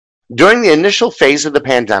During the initial phase of the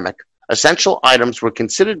pandemic, essential items were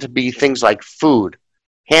considered to be things like food,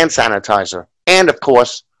 hand sanitizer, and, of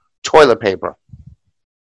course, toilet paper.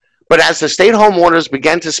 But as the stay-at-home orders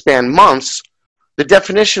began to span months, the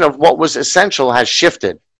definition of what was essential has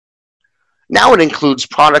shifted. Now it includes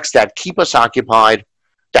products that keep us occupied,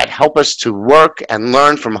 that help us to work and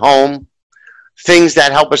learn from home, things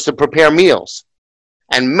that help us to prepare meals.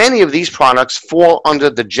 And many of these products fall under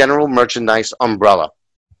the general merchandise umbrella.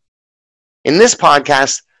 In this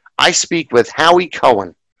podcast, I speak with Howie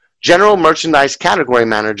Cohen, General Merchandise Category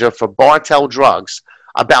Manager for Bartell Drugs,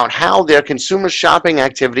 about how their consumer shopping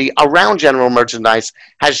activity around general merchandise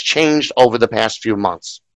has changed over the past few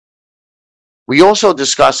months. We also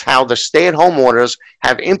discuss how the stay-at-home orders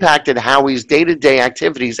have impacted Howie's day-to-day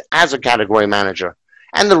activities as a category manager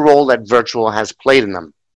and the role that virtual has played in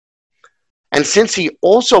them. And since he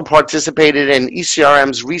also participated in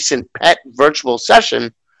ECRM's recent pet virtual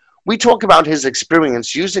session, we talk about his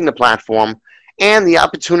experience using the platform and the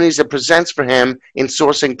opportunities it presents for him in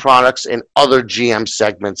sourcing products in other GM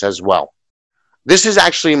segments as well. This is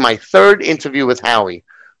actually my third interview with Howie,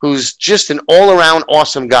 who's just an all-around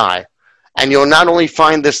awesome guy. And you'll not only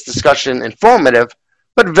find this discussion informative,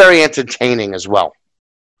 but very entertaining as well.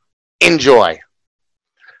 Enjoy.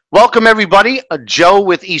 Welcome, everybody. Joe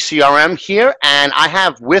with ECRM here, and I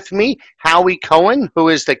have with me Howie Cohen, who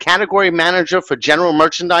is the category manager for general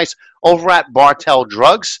merchandise over at Bartell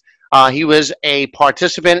Drugs. He was a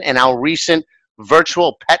participant in our recent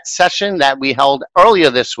virtual pet session that we held earlier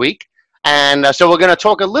this week. And so we're going to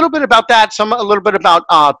talk a little bit about that, a little bit about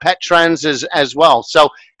pet trends as well. So,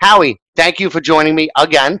 Howie, thank you for joining me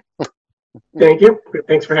again. Thank you.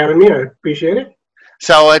 Thanks for having me. I appreciate it.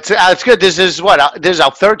 So it's good. This is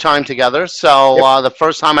our third time together. So yep. The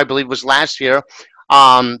first time I believe was last year.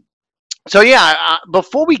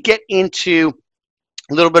 Before we get into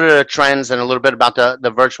a little bit of the trends and a little bit about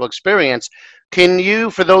the virtual experience, can you,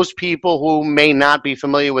 for those people who may not be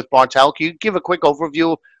familiar with Bartell, can you give a quick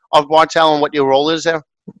overview of Bartell and what your role is there?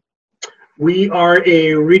 We are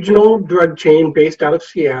a regional drug chain based out of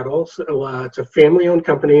Seattle. So, it's a family-owned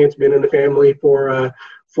company. It's been in the family for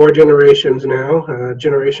 4 generations now.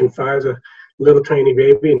 Generation 5 is a little tiny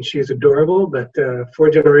baby, and she's adorable, but 4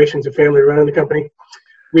 generations of family running the company.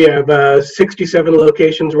 We have 67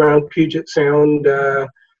 locations around Puget Sound,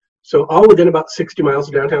 so all within about 60 miles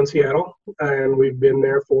of downtown Seattle, and we've been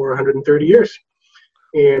there for 130 years.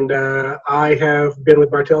 And I have been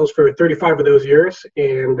with Bartell's for 35 of those years,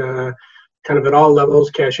 and kind of at all levels,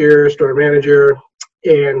 cashier, store manager,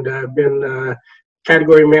 and I've been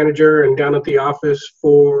category manager and down at the office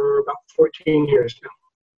for about 14 years now.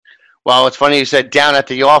 Well, it's funny you said down at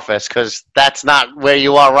the office, because that's not where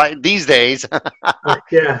you are right these days.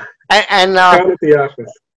 Yeah, and down at the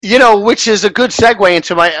office. You know, which is a good segue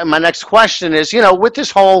into my next question is, you know, with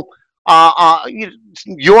this whole,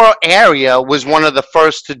 your area was one of the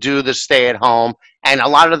first to do the stay-at-home, and a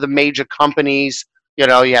lot of the major companies, you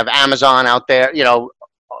know, you have Amazon out there, you know,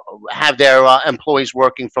 have their employees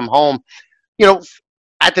working from home. You know,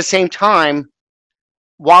 at the same time,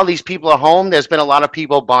 while these people are home, there's been a lot of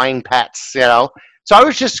people buying pets, you know. So I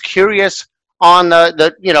was just curious on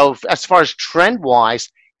the you know, as far as trend-wise,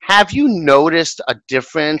 have you noticed a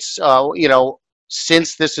difference, you know,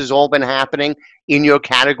 since this has all been happening in your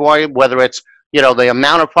category, whether it's, you know, the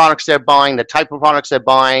amount of products they're buying, the type of products they're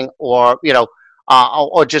buying, or, you know,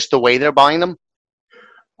 or just the way they're buying them?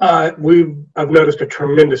 I've noticed a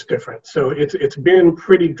tremendous difference. So it's been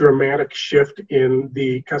pretty dramatic shift in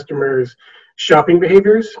the customers' shopping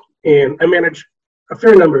behaviors, and I manage a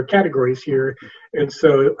fair number of categories here, and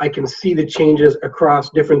so I can see the changes across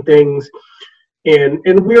different things. And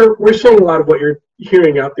we're seeing a lot of what you're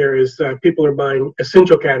hearing out there is people are buying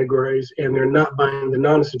essential categories and they're not buying the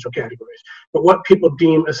non-essential categories. But what people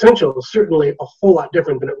deem essential is certainly a whole lot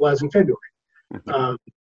different than it was in February.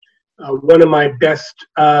 One of my best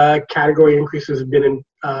category increases have been in,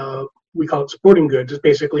 we call it sporting goods. It's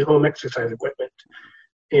basically home exercise equipment.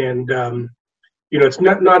 And, you know, it's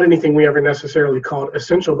not anything we ever necessarily called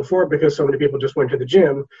essential before because so many people just went to the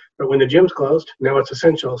gym. But when the gym's closed, now it's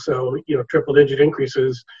essential. So, you know, triple-digit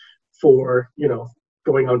increases for, you know,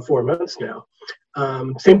 going on 4 months now.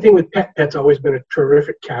 Same thing with pet. Pet's always been a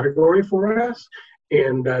terrific category for us.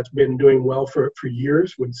 And it's been doing well for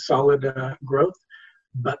years with solid growth.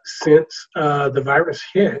 But since the virus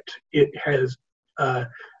hit, it has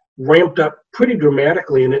ramped up pretty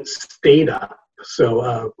dramatically, and it's stayed up.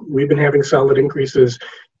 So we've been having solid increases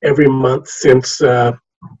every month since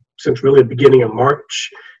really the beginning of March.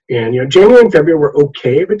 And, you know, January and February were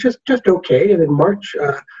okay, but just okay. And then March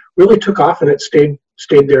really took off, and it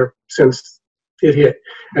stayed there since It hit.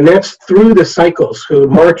 And that's through the cycles. So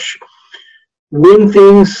March, when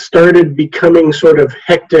things started becoming sort of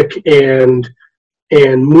hectic and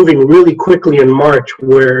moving really quickly in March,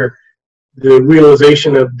 where the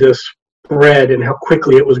realization of this spread and how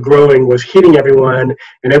quickly it was growing was hitting everyone,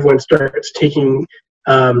 and everyone starts taking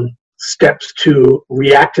steps to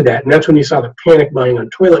react to that. And that's when you saw the panic buying on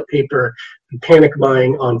toilet paper and panic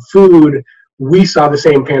buying on food. We saw the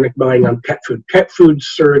same panic buying on pet food. Pet food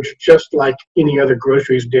surged just like any other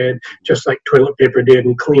groceries did, just like toilet paper did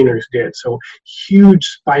and cleaners did. So huge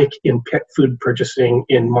spike in pet food purchasing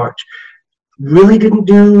in March. Really didn't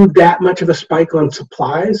do that much of a spike on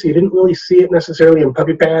supplies. You didn't really see it necessarily in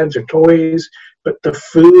puppy pads or toys, but the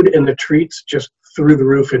food and the treats just through the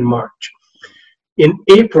roof in March. In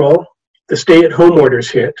April, the stay-at-home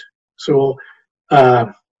orders hit. So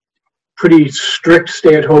pretty strict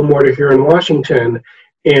stay-at-home order here in Washington.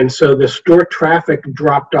 And so the store traffic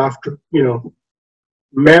dropped off,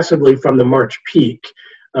 massively from the March peak.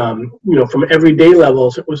 From everyday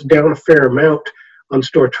levels, it was down a fair amount on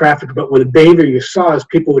store traffic, but what the behavior you saw is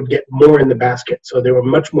people would get more in the basket. So there were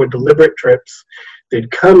much more deliberate trips. They'd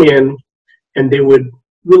come in and they would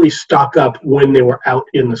really stock up when they were out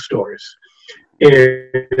in the stores.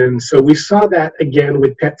 And so we saw that again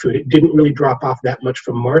with pet food. It didn't really drop off that much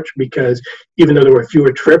from March because even though there were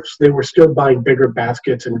fewer trips, they were still buying bigger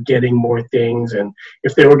baskets and getting more things. And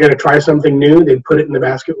if they were going to try something new, they'd put it in the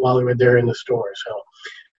basket while they were there in the store. So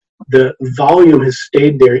the volume has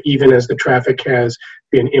stayed there even as the traffic has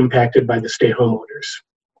been impacted by the stay-home orders.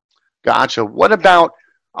 Gotcha. What about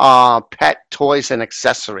pet toys and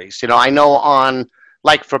accessories? I know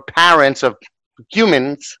for parents of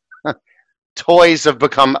humans, toys have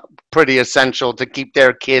become pretty essential to keep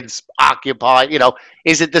their kids occupied.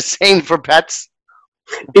 Is it the same for pets?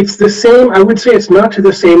 It's the same. I would say it's not to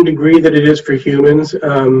the same degree that it is for humans.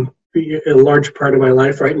 A large part of my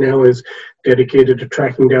life right now is dedicated to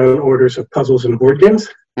tracking down orders of puzzles and board games.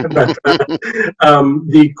 But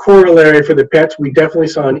the corollary for the pets, we definitely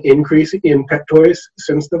saw an increase in pet toys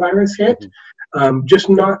since the virus hit, just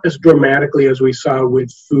not as dramatically as we saw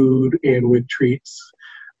with food and with treats.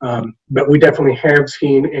 But we definitely have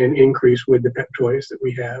seen an increase with the pet toys that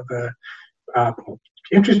we have.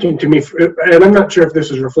 Interesting to me, and I'm not sure if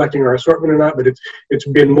this is reflecting our assortment or not, but it's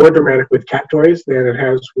been more dramatic with cat toys than it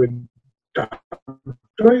has with dog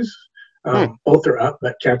toys. Both are up,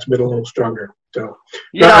 but cat's been a little stronger. So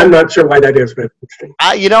I'm not sure why that is, but interesting.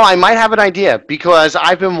 I might have an idea because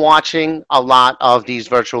I've been watching a lot of these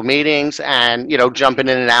virtual meetings and, jumping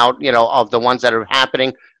in and out, of the ones that are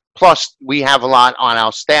happening. Plus, we have a lot on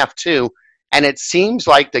our staff, too. And it seems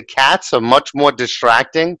like the cats are much more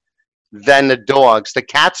distracting than the dogs. The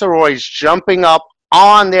cats are always jumping up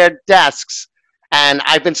on their desks. And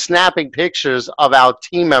I've been snapping pictures of our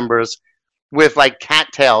team members with,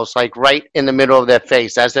 cattails, right in the middle of their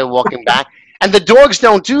face as they're walking back. And the dogs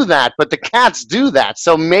don't do that, but the cats do that.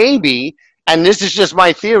 So maybe, and this is just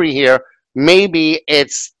my theory here, maybe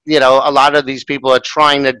it's, a lot of these people are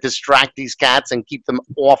trying to distract these cats and keep them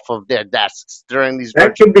off of their desks during these.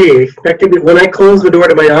 That could be. When I close the door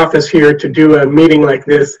to my office here to do a meeting like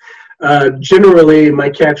this, generally my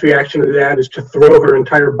cat's reaction to that is to throw her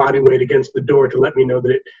entire body weight against the door to let me know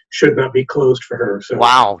that it should not be closed for her. So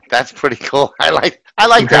wow, that's pretty cool. I like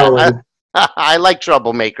that. I like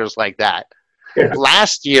troublemakers like that. Yeah.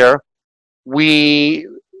 Last year,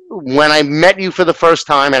 when I met you for the first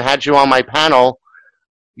time and had you on my panel,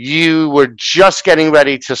 you were just getting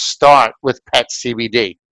ready to start with Pet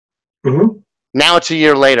CBD. Mm-hmm. Now it's a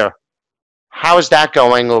year later. How is that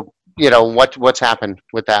going? Or, what's happened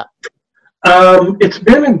with that? It's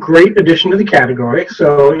been a great addition to the category.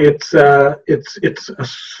 So it's a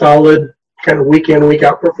solid kind of week in, week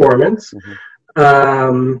out performance.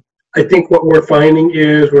 Mm-hmm. I think what we're finding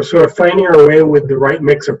is we're sort of finding our way with the right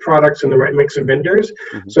mix of products and the right mix of vendors.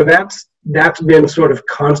 Mm-hmm. So that's been sort of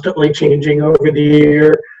constantly changing over the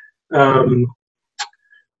year.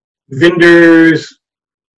 Vendors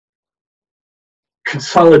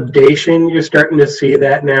consolidation, you're starting to see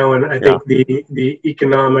that now, and I think the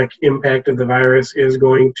economic impact of the virus is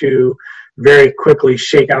going to very quickly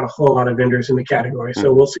shake out a whole lot of vendors in the category.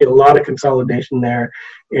 So we'll see a lot of consolidation there,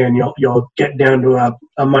 and you'll get down to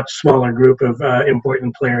a much smaller group of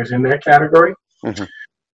important players in that category.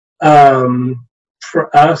 Mm-hmm.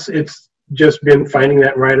 For us, it's just been finding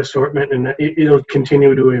that right assortment, and it'll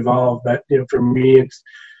continue to evolve. But for me, it's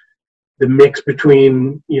the mix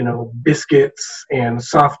between biscuits and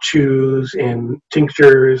soft chews and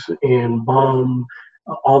tinctures and balm,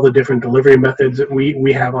 all the different delivery methods that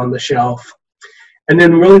we have on the shelf. And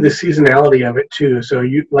then really the seasonality of it too. So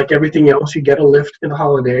you, like everything else, you get a lift in the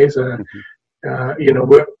holidays.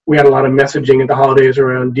 We had a lot of messaging at the holidays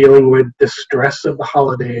around dealing with the stress of the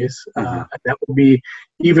holidays. That will be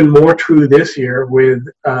even more true this year with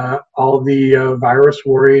all the virus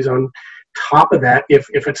worries on top of that. If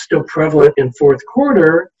it's still prevalent in fourth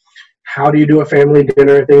quarter, how do you do a family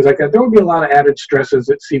dinner, things like that? There will be a lot of added stresses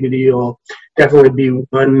that CBD will definitely be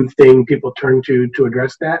one thing people turn to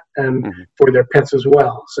address that, and for their pets as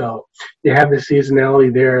well. So you have the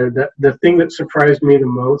seasonality there. The thing that surprised me the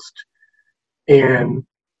most, and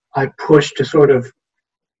I pushed to sort of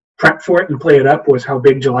prep for it and play it up, was how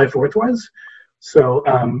big July 4th was. So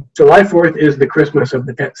July 4th is the Christmas of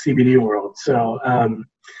the pet CBD world. So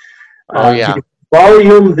the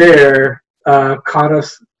volume there caught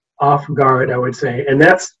us off guard, I would say. And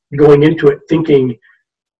that's going into it thinking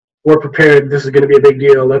we're prepared, this is going to be a big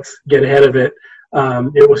deal, let's get ahead of it.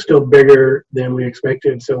 It was still bigger than we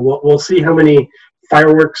expected. So we'll see how many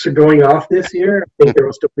fireworks are going off this year. I think there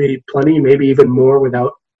will still be plenty, maybe even more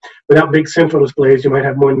without big central displays. You might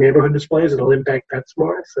have more neighborhood displays. It'll impact pets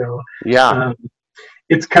more. So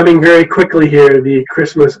it's coming very quickly here, the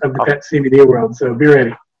Christmas of the pet CBD world. So be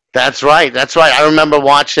ready. That's right. I remember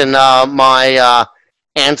watching my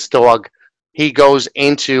aunt's dog. He goes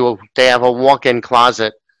into, they have a walk-in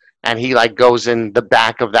closet, and he like goes in the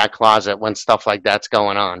back of that closet when stuff like that's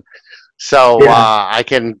going on. So I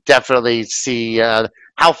can definitely see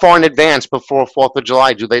how far in advance before 4th of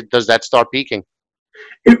July does that start peaking?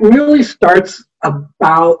 It really starts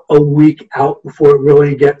about a week out before it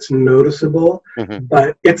really gets noticeable.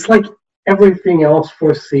 But it's like everything else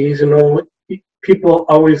for seasonal. People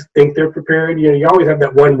always think they're prepared. You always have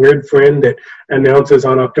that one weird friend that announces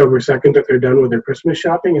on October 2nd that they're done with their Christmas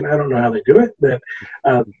shopping, and I don't know how they do it. But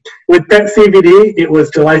with Pet CBD, it was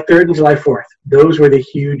July 3rd and July 4th. Those were the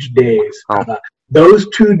huge days. Those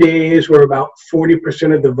 2 days were about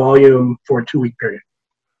 40% of the volume for a 2-week period.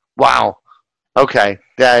 Wow. Okay.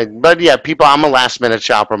 But yeah, people, I'm a last minute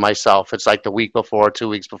shopper myself. It's like the week before, 2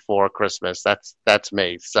 weeks before Christmas. That's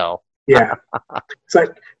me. So yeah, it's like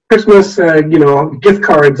Christmas, gift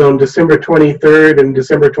cards on December 23rd and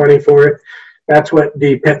December 24th. That's what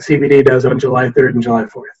the Pet CBD does on July 3rd and July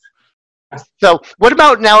 4th. So what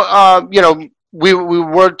about now, we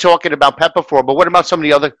were talking about pet before, but what about some of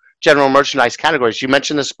the other general merchandise categories? You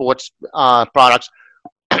mentioned the sports products.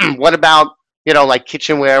 What about, like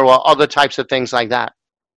kitchenware or other types of things like that?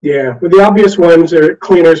 Yeah, well, the obvious ones are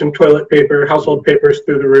cleaners and toilet paper. Household paper is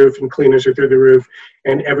through the roof, and cleaners are through the roof,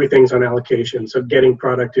 and everything's on allocation. So getting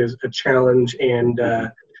product is a challenge, and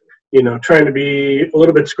trying to be a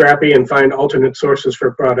little bit scrappy and find alternate sources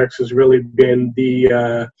for products has really been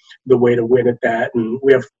the way to win at that. And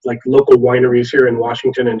we have like local wineries here in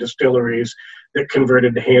Washington and distilleries that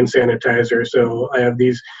converted to hand sanitizer. So I have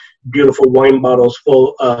these beautiful wine bottles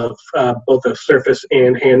full of both a surface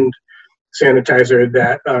and hand sanitizer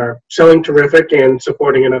that are selling terrific and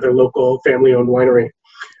supporting another local family-owned winery.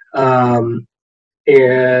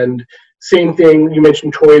 And same thing, you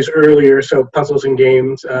mentioned toys earlier, so puzzles and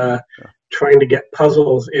games. Trying to get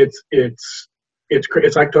puzzles, it's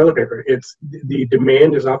like toilet paper. The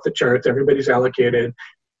demand is off the charts. Everybody's allocated.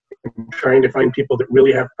 Trying to find people that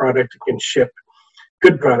really have product and can ship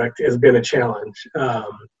good product has been a challenge.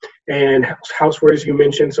 And housewares you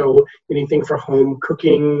mentioned, so anything for home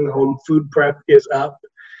cooking, home food prep is up.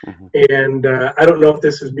 And I don't know if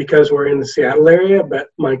this is because we're in the Seattle area, but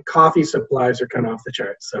my coffee supplies are kind of off the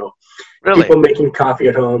charts. So people making coffee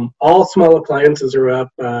at home, all small appliances are up.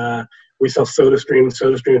 We sell SodaStream.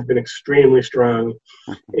 SodaStream has been extremely strong.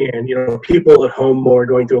 And, people at home more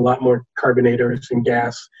going through a lot more carbonators and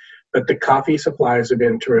gas. But the coffee supplies have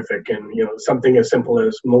been terrific. And, something as simple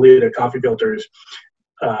as Melita coffee filters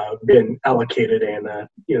been allocated and,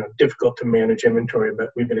 difficult to manage inventory,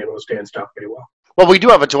 but we've been able to stay in stock pretty well. Well, we do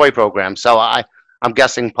have a toy program, so I'm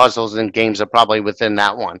guessing puzzles and games are probably within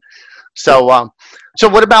that one. So so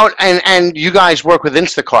what about, and you guys work with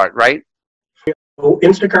Instacart, right?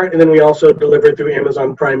 Instacart, and then we also deliver through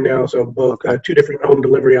Amazon Prime now, so both two different home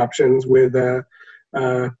delivery options with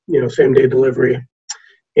same-day delivery.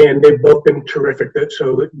 And they've both been terrific.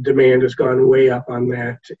 So the demand has gone way up on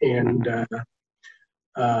that. And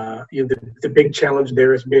the big challenge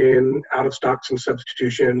there has been out of stocks and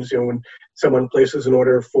substitutions. When someone places an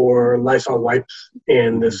order for Lysol wipes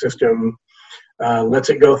and the system lets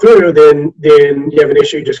it go through, then you have an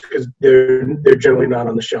issue just because they're generally not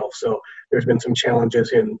on the shelf. So there's been some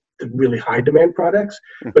challenges in the really high demand products,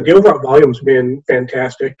 but the overall volume's been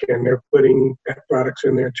fantastic, and they're putting pet products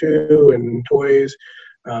in there too, and toys.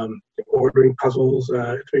 Ordering puzzles,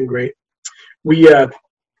 it's been great. We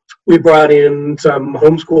brought in some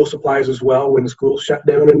homeschool supplies as well when the schools shut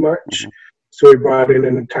down in March. So we brought in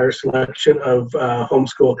an entire selection of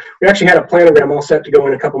homeschool. We actually had a planogram all set to go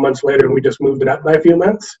in a couple months later, and we just moved it up by a few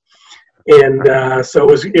months. And so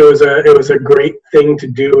it was a great thing to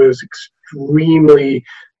do. It was extremely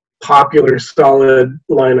popular, solid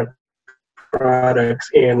line of products,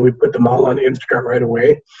 and we put them all on Instacart right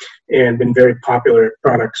away, and been very popular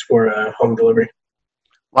products for home delivery.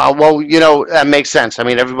 Wow, well, you know, that makes sense. I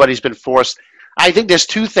mean, everybody's been forced. I think there's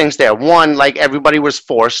two things there. One, like everybody was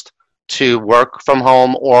forced to work from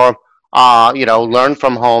home or, you know, learn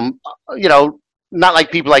from home. You know, not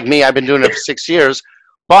like people like me. I've been doing it for 6 years,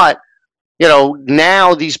 but you know,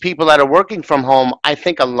 now these people that are working from home, I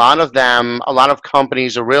think a lot of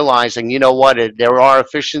companies are realizing, you know what, there are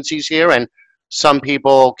efficiencies here, and some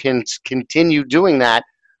people can continue doing that.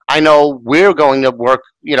 I know we're going to work,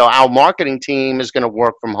 you know, our marketing team is going to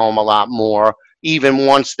work from home a lot more, even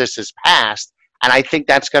once this is passed. And I think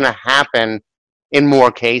that's going to happen in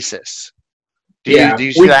more cases. Do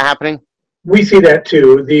you see that happening? We see that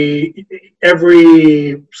too.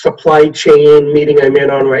 Every supply chain meeting I'm in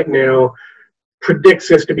on right now predicts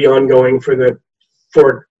this to be ongoing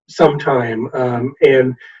for some time,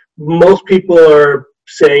 and most people are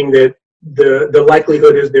saying that the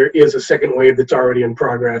likelihood is there is a second wave that's already in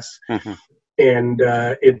progress, and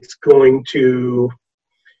it's going to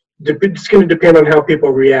depend on how people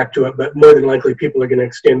react to it. But more than likely, people are going to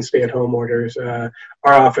extend stay-at-home orders. Our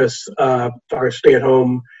office, our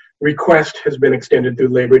stay-at-home request has been extended through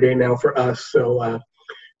Labor Day now for us, so.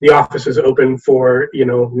 The office is open for, you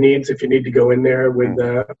know, needs if you need to go in there with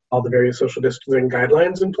all the various social distancing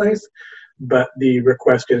guidelines in place. But the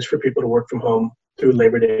request is for people to work from home through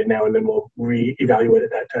Labor Day now, and then we'll reevaluate at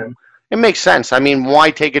that time. It makes sense. I mean, why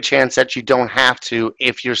take a chance that you don't have to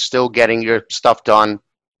if you're still getting your stuff done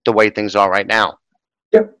the way things are right now?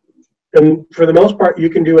 Yep. And for the most part, you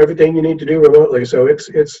can do everything you need to do remotely. So it's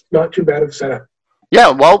not too bad of a setup. Yeah.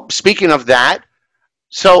 Well, speaking of that,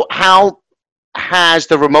 so how has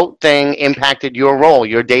the remote thing impacted your role,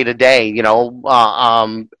 your day-to-day? You know,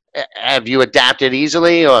 have you adapted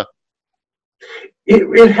easily, or?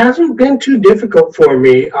 It hasn't been too difficult for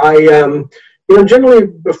me. You know, generally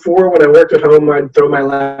before when I worked at home, I'd throw my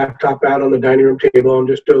laptop out on the dining room table and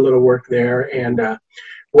just do a little work there. And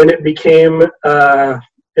when it became an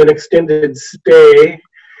extended stay,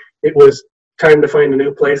 it was time to find a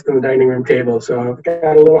new place than the dining room table. So I've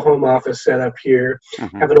got a little home office set up here.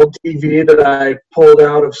 Have an old TV that I pulled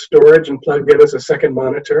out of storage and plugged in as a second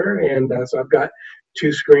monitor. And so I've got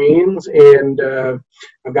 2 screens, and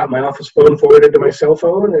I've got my office phone forwarded to my cell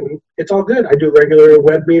phone, and it's all good. I do regular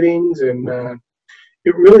web meetings, and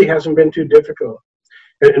it really hasn't been too difficult.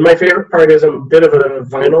 And my favorite part is I'm a bit of a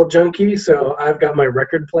vinyl junkie, so I've got my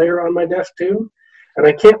record player on my desk too. And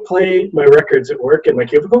I can't play my records at work in my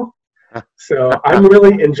cubicle. So I'm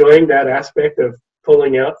really enjoying that aspect of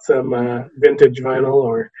pulling out some vintage vinyl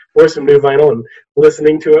or some new vinyl and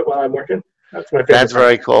listening to it while I'm working. That's my favorite. That's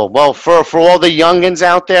very cool. Well, for all the youngins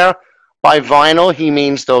out there, by vinyl he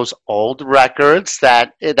means those old records.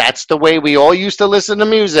 That's the way we all used to listen to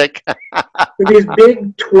music. These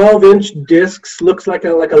big 12-inch discs, looks like a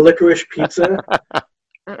licorice pizza.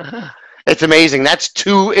 It's amazing. That's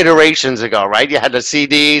 2 iterations ago, right? You had the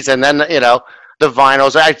CDs, and then you know. The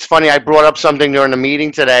vinyls. It's funny, I brought up something during the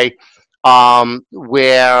meeting today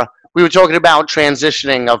where we were talking about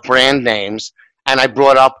transitioning of brand names, and I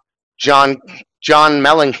brought up John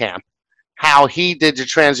Mellencamp, how he did the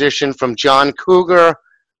transition from John Cougar,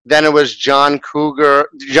 then it was John Cougar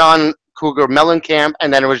Mellencamp,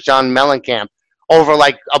 and then it was John Mellencamp over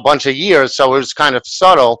like a bunch of years, so it was kind of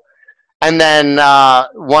subtle. And then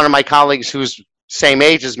one of my colleagues who's same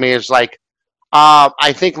age as me is like,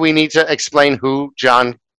 I think we need to explain who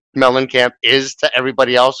John Mellencamp is to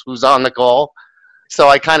everybody else who's on the call. So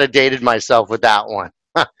I kind of dated myself with that one.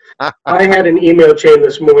 I had an email chain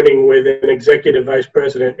this morning with an executive vice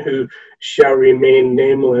president who shall remain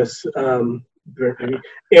nameless. And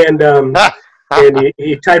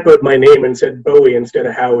he typoed my name and said Bowie instead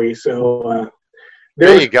of Howie. So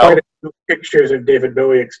there you go. Quite a few pictures of David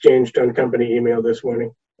Bowie exchanged on company email this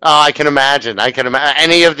morning. Oh, I can imagine.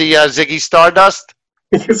 Any of the Ziggy Stardust?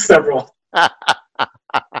 Several.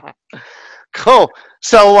 Cool.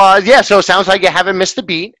 So, so it sounds like you haven't missed a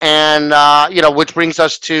beat. And, which brings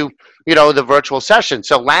us to, the virtual session.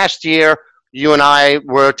 So last year, you and I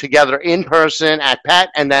were together in person at PET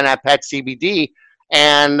and then at PET CBD.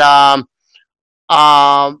 And,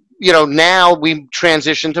 now we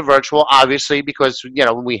transitioned to virtual, obviously, because,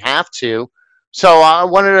 we have to. So I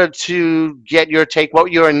wanted to get your take. What were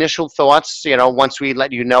your initial thoughts, once we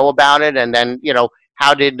let you know about it? And then,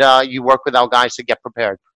 how did you work with our guys to get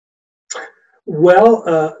prepared?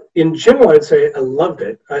 Well, in general, I'd say I loved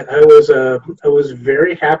it. I was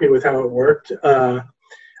very happy with how it worked. I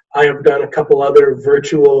have done a couple other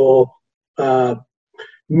virtual uh,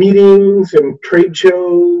 meetings and trade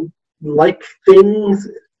show like things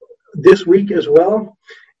this week as well,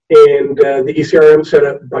 and the ECRM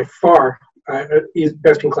setup by far is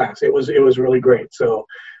best in class. It was really great. So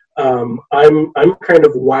I'm kind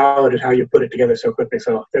of wowed at how you put it together so quickly.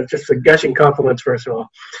 So that's just a gushing compliments first of all.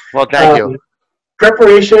 Well, thank you.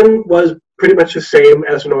 Preparation was pretty much the same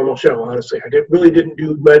as a normal show, honestly. Really didn't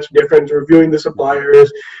do much difference reviewing the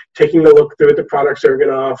suppliers, taking a look through at the products they're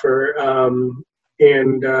going to offer,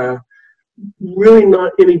 and really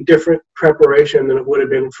not any different preparation than it would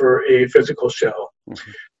have been for a physical show.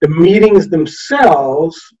 Mm-hmm. The meetings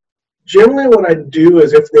themselves, generally what I'd do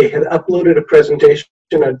is if they had uploaded a presentation,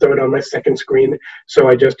 I'd throw it on my second screen, so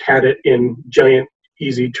I just had it in giant,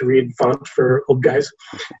 easy-to-read font for old guys.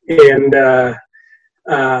 And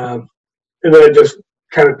then I just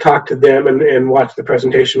kind of talk to them and watch the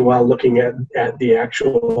presentation while looking at the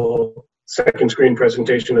actual second screen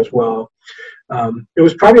presentation as well. It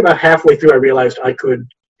was probably about halfway through I realized I could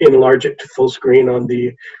enlarge it to full screen on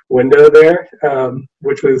the window there,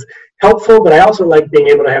 which was helpful, but I also like being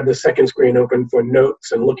able to have the second screen open for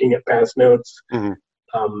notes and looking at past notes. Mm-hmm.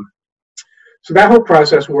 So that whole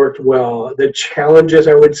process worked well. The challenges,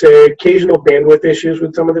 I would say, occasional bandwidth issues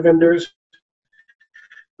with some of the vendors.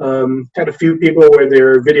 Had a few people where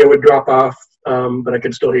their video would drop off, but I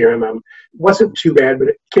could still hear them. It wasn't too bad, but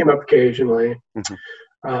it came up occasionally.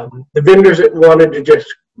 Mm-hmm. The vendors that wanted to just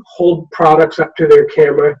hold products up to their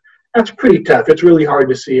camera, that's pretty tough. It's really hard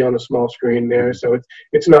to see on a small screen there, so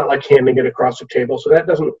it's not like handing it across the table. So that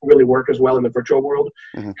doesn't really work as well in the virtual world.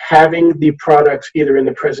 Mm-hmm. Having the products either in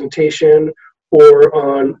the presentation or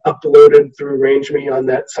on uploaded through ArangeMe on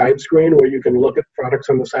that side screen where you can look at products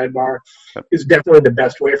on the sidebar is definitely the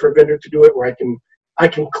best way for a vendor to do it, where I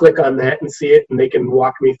can click on that and see it and they can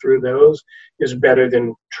walk me through those, is better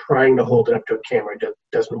than trying to hold it up to a camera. It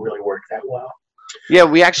doesn't really work that well. Yeah,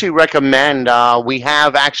 we actually recommend,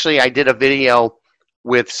 I did a video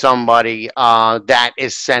with somebody that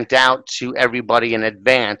is sent out to everybody in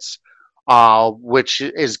advance, which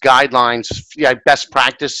is guidelines, best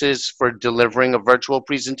practices for delivering a virtual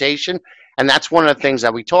presentation. And that's one of the things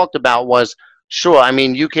that we talked about was, sure, I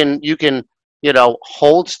mean, you can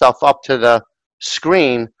hold stuff up to the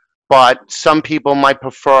screen, but some people might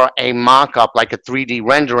prefer a mock-up, like a 3D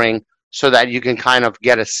rendering, so that you can kind of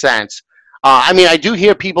get a sense. I mean, I do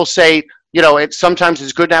hear people say, sometimes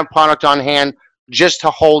it's good to have product on hand just to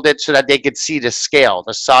hold it so that they could see the scale,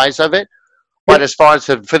 the size of it. But as far as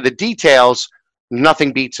for the details,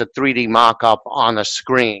 nothing beats a 3D mock-up on a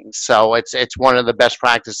screen. So it's one of the best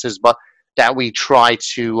practices, but that we try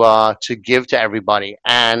to give to everybody.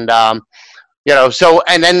 And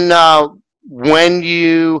when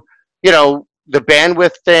the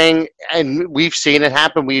bandwidth thing, and we've seen it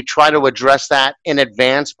happen, we try to address that in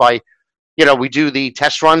advance by, we do the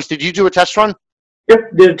test runs. Did you do a test run? Yep,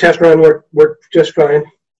 did a test run, worked just fine.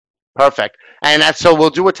 Perfect. And so we'll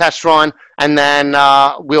do a test run, and then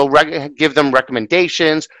we'll give them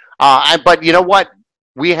recommendations. But you know what?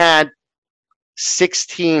 We had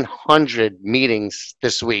 1,600 meetings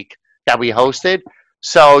this week that we hosted.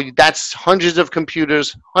 So that's hundreds of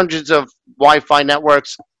computers, hundreds of Wi-Fi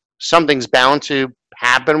networks. Something's bound to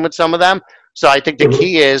happen with some of them. So I think the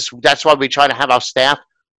key is, that's why we try to have our staff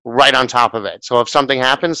right on top of it. So if something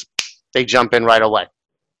happens, they jump in right away.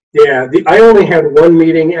 Yeah, I only had one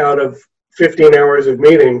meeting out of 15 hours of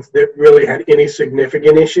meetings that really had any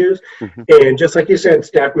significant issues. Mm-hmm. And just like you said,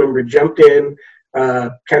 staff member jumped in,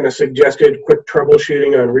 kind of suggested quick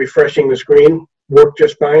troubleshooting on refreshing the screen, worked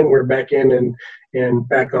just fine. We're back in and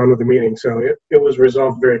back on with the meeting. So it was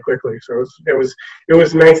resolved very quickly. So it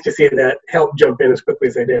was nice to see that help jump in as quickly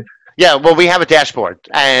as they did. Yeah, well, we have a dashboard,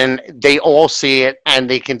 and they all see it, and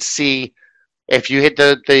they can see if you hit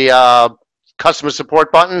the customer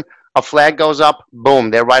support button, a flag goes up, boom,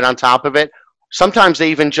 they're right on top of it. Sometimes they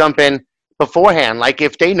even jump in beforehand. Like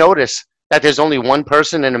if they notice that there's only one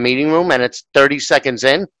person in a meeting room and it's 30 seconds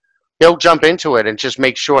in, they'll jump into it and just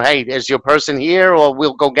make sure, hey, is your person here? Or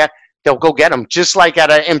they'll go get them, just like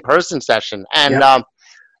at an in-person session. And,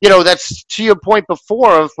 that's to your point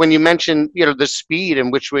before of when you mentioned, the speed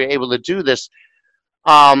in which we're able to do this.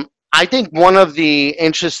 I think one of the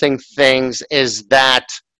interesting things is that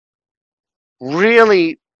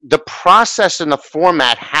really the process and the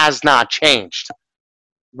format has not changed.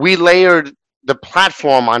 We layered the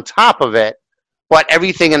platform on top of it, but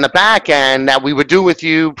everything in the back end that we would do with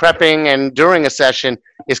you prepping and during a session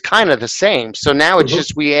is kind of the same. So now it's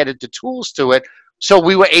just we added the tools to it, So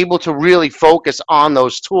we were able to really focus on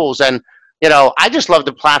those tools. And, I just love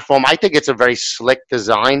the platform. I think it's a very slick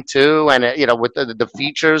design too. And, with the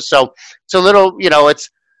features. So it's a little,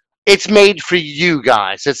 it's made for you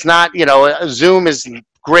guys. It's not, Zoom is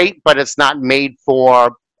great, but it's not made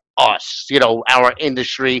for us, our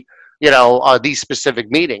industry, these specific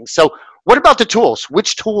meetings. So what about the tools?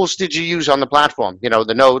 Which tools did you use on the platform?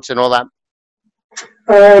 The notes and all that?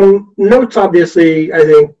 Notes, obviously, I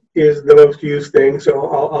think is the most used thing. So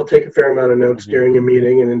I'll take a fair amount of notes during a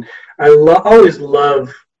meeting. And I always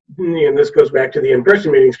love, and this goes back to the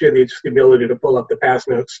in-person meetings too, the ability to pull up the past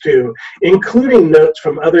notes too, including notes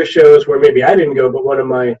from other shows where maybe I didn't go, but one of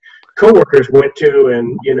my coworkers went to.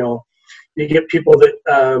 And, you get people that,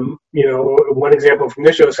 one example from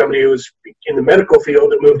this show is somebody who was in the medical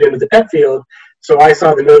field that moved into the pet field. So I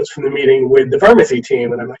saw the notes from the meeting with the pharmacy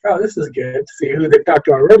team, and I'm like, oh, this is good to see who they talked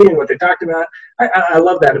to already and what they talked about. I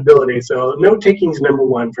love that ability. So note-taking is number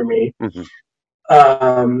one for me. Mm-hmm.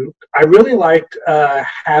 I really liked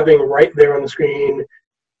having right there on the screen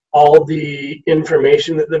all the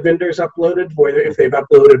information that the vendors uploaded, whether if they've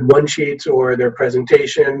uploaded one sheets or their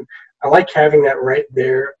presentation. I like having that right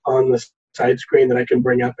there on the side screen that I can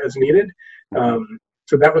bring up as needed.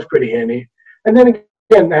 So that was pretty handy. And then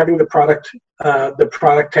again, having the product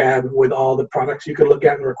tab with all the products you can look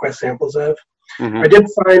at and request samples of. Mm-hmm. I did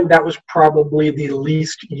find that was probably the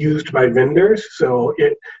least used by vendors. So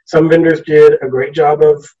some vendors did a great job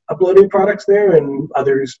of uploading products there, and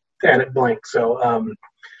others had it blank. So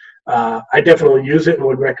I definitely use it and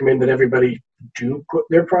would recommend that everybody do put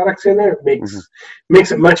their products in there. It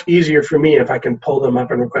makes it much easier for me if I can pull them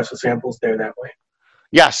up and request the samples there that way.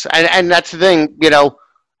 Yes, and that's the thing,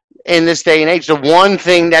 in this day and age, the one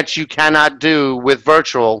thing that you cannot do with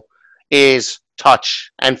virtual is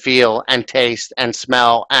touch and feel and taste and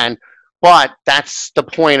smell. But that's the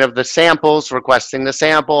point of the samples, requesting the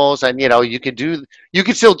samples, and you could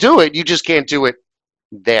still do it. You just can't do it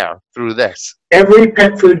there through this. Every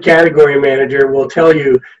pet food category manager will tell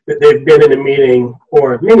you that they've been in a meeting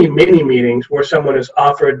or many meetings where someone has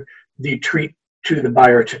offered the treat to the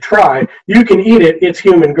buyer to try. You can eat it. It's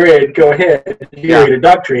human grade. Go ahead. Eat a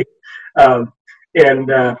dog treat.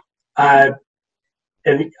 And I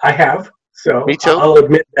have. So me too. I'll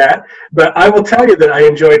admit that. But I will tell you that I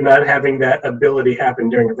enjoyed not having that ability happen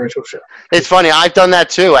during a virtual show. It's funny. I've done that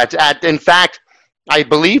too. In fact, I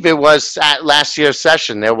believe it was at last year's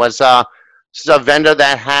session. There was a vendor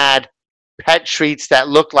that had pet treats that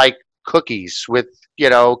looked like cookies with,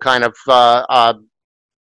 kind of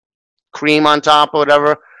cream on top or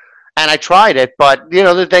whatever. And I tried it, but,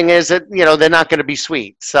 the thing is that, they're not going to be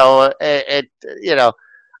sweet. So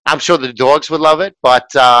I'm sure the dogs would love it, but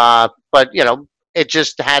it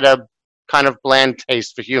just had a kind of bland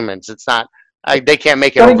taste for humans. It's not, they can't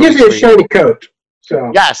make it. But it gives you a shiny coat.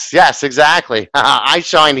 So. Yes, exactly. I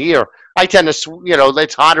shine here. I tend to,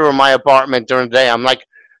 it's hotter in my apartment during the day. I'm like,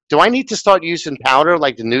 do I need to start using powder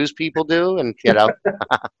like the news people do? And,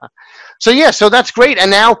 so that's great.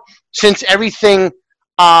 And now, since everything,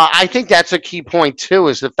 I think that's a key point too,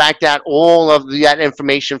 is the fact that all of that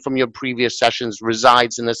information from your previous sessions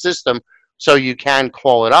resides in the system, so you can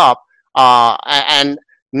call it up. And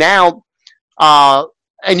now,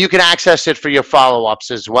 and you can access it for your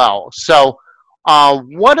follow-ups as well. So,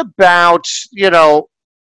 what about,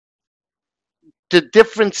 the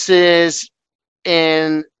differences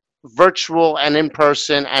in virtual and in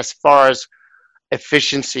person as far as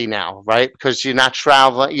efficiency now, right? Because you're not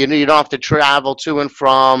traveling, you don't have to travel to and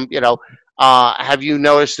from, have you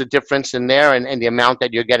noticed the difference in there and the amount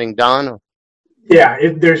that you're getting done? Yeah,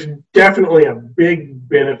 there's definitely a big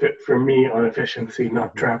benefit for me on efficiency,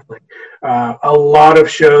 not traveling. A lot of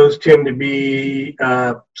shows tend to be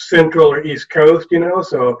Central or East Coast,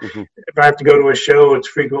 so if I have to go to a show, it's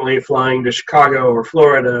frequently flying to Chicago or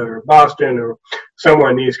Florida or Boston or somewhere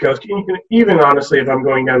on the East Coast. Even honestly, if I'm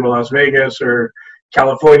going down to Las Vegas or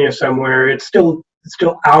California somewhere, it's still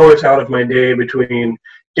hours out of my day between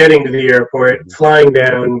getting to the airport, flying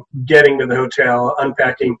down, getting to the hotel,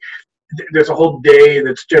 unpacking. There's a whole day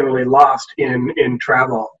that's generally lost in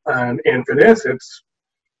travel. And for this, it's,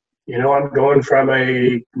 I'm going from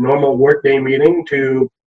a normal workday meeting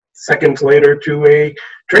to seconds later to a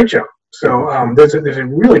trade show. So there's a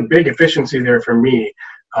really big efficiency there for me.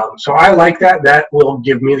 So I like that. That will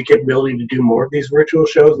give me the capability to do more of these virtual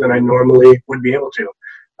shows than I normally would be able to.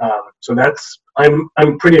 So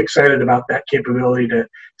I'm pretty excited about that capability to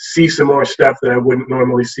see some more stuff that I wouldn't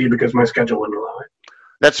normally see because my schedule wouldn't allow it.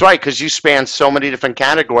 That's right, because you span so many different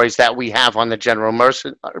categories that we have on the general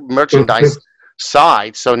merchandise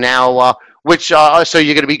side. So now, so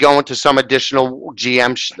you're going to be going to some additional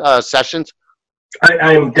GM sessions?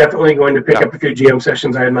 I am definitely going to pick up a few GM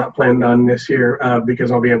sessions I had not planned on this year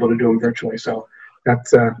because I'll be able to do them virtually. So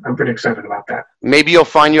that's I'm pretty excited about that. Maybe you'll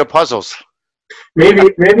find your puzzles. Maybe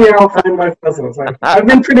I'll find my puzzles. I've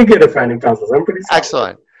been pretty good at finding puzzles. I'm pretty solid.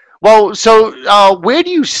 Excellent. Well, so where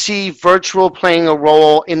do you see virtual playing a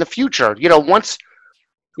role in the future? Once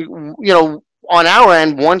on our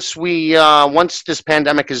end, once this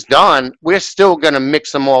pandemic is done, we're still going to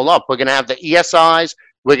mix them all up. We're going to have the ESIs,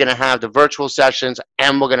 we're going to have the virtual sessions,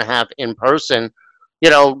 and we're going to have in person.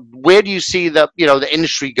 Where do you see the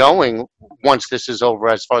industry going once this is over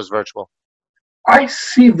as far as virtual? I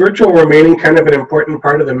see virtual remaining kind of an important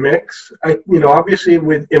part of the mix. Obviously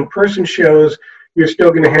with in-person shows, you're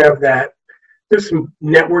still going to have that. There's some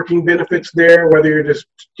networking benefits there, whether you're just,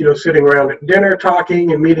 sitting around at dinner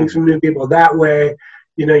talking and meeting some new people that way.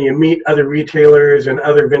 You meet other retailers and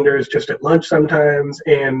other vendors just at lunch sometimes,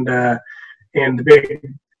 and the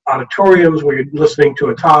big auditoriums where you're listening to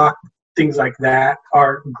a talk, things like that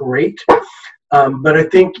are great. But I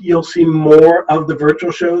think you'll see more of the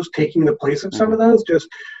virtual shows taking the place of some of those, just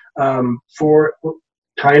for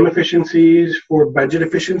time efficiencies, for budget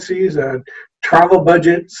efficiencies. Travel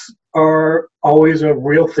budgets are always a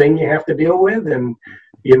real thing you have to deal with. And,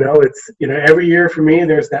 every year for me,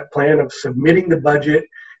 there's that plan of submitting the budget,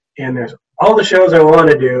 and there's all the shows I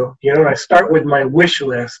want to do. I start with my wish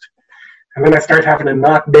list, and then I start having to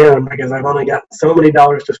knock down because I've only got so many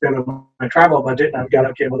dollars to spend on my travel budget. And I've got,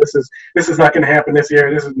 okay, well, this is not going to happen this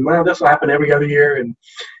year. This will happen every other year.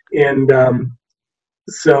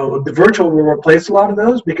 So the virtual will replace a lot of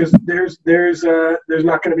those because there's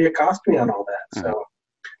not going to be a cost to me on all that. So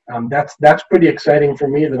that's pretty exciting for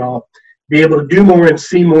me that I'll be able to do more and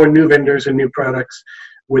see more new vendors and new products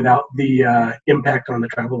without the impact on the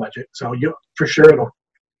travel budget. So for sure it'll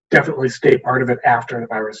definitely stay part of it after the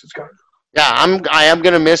virus is gone. Yeah, I am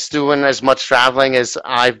going to miss doing as much traveling as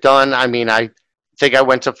I've done. I mean, I think I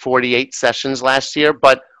went to 48 sessions last year,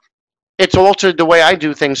 but it's altered the way I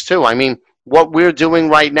do things too. I mean, what we're doing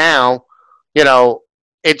right now,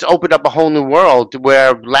 it's opened up a whole new world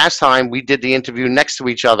where last time we did the interview next to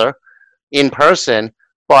each other in person,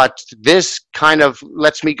 but this kind of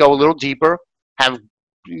lets me go a little deeper, have,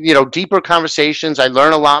 deeper conversations. I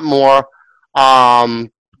learn a lot more.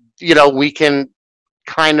 We can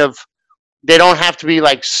kind of, they don't have to be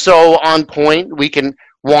like so on point. We can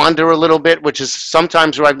wander a little bit, which is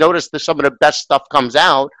sometimes where I've noticed that some of the best stuff comes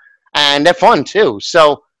out, and they're fun too.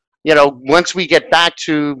 So, once we get back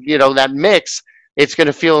to, that mix, it's going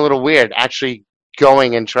to feel a little weird actually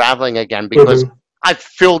going and traveling again because I've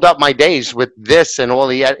filled up my days with this and all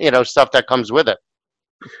the, stuff that comes with it.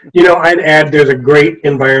 I'd add there's a great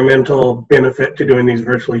environmental benefit to doing these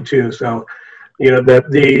virtually too. So,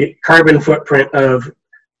 the carbon footprint of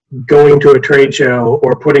going to a trade show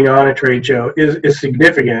or putting on a trade show is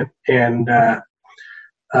significant, and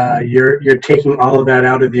you're taking all of that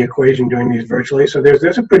out of the equation doing these virtually. So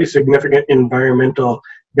there's a pretty significant environmental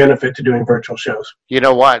benefit to doing virtual shows. You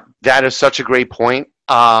know what? That is such a great point.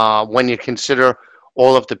 When you consider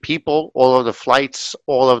all of the people, all of the flights,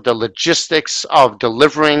 all of the logistics of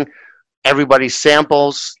delivering everybody's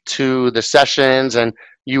samples to the sessions, and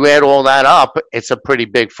you add all that up, it's a pretty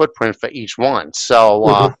big footprint for each one.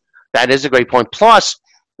 So that is a great point. Plus,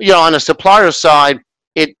 on the supplier side,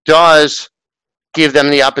 it does give them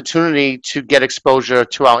the opportunity to get exposure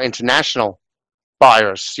to our international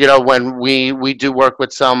buyers. When we do work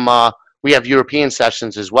with some, we have European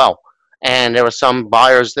sessions as well. And there are some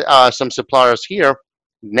buyers, some suppliers here,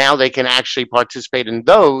 now they can actually participate in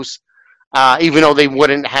those, even though they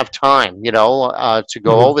wouldn't have time, to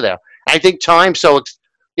go over there. I think time,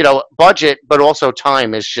 budget, but also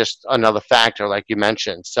time is just another factor, like you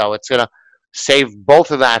mentioned. So it's going to save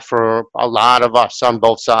both of that for a lot of us on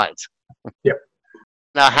both sides. Yep.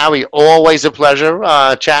 Now, Howie, always a pleasure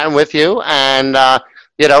chatting with you, and,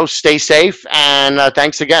 stay safe, and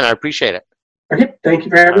thanks again. I appreciate it. Okay, thank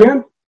you for having me on.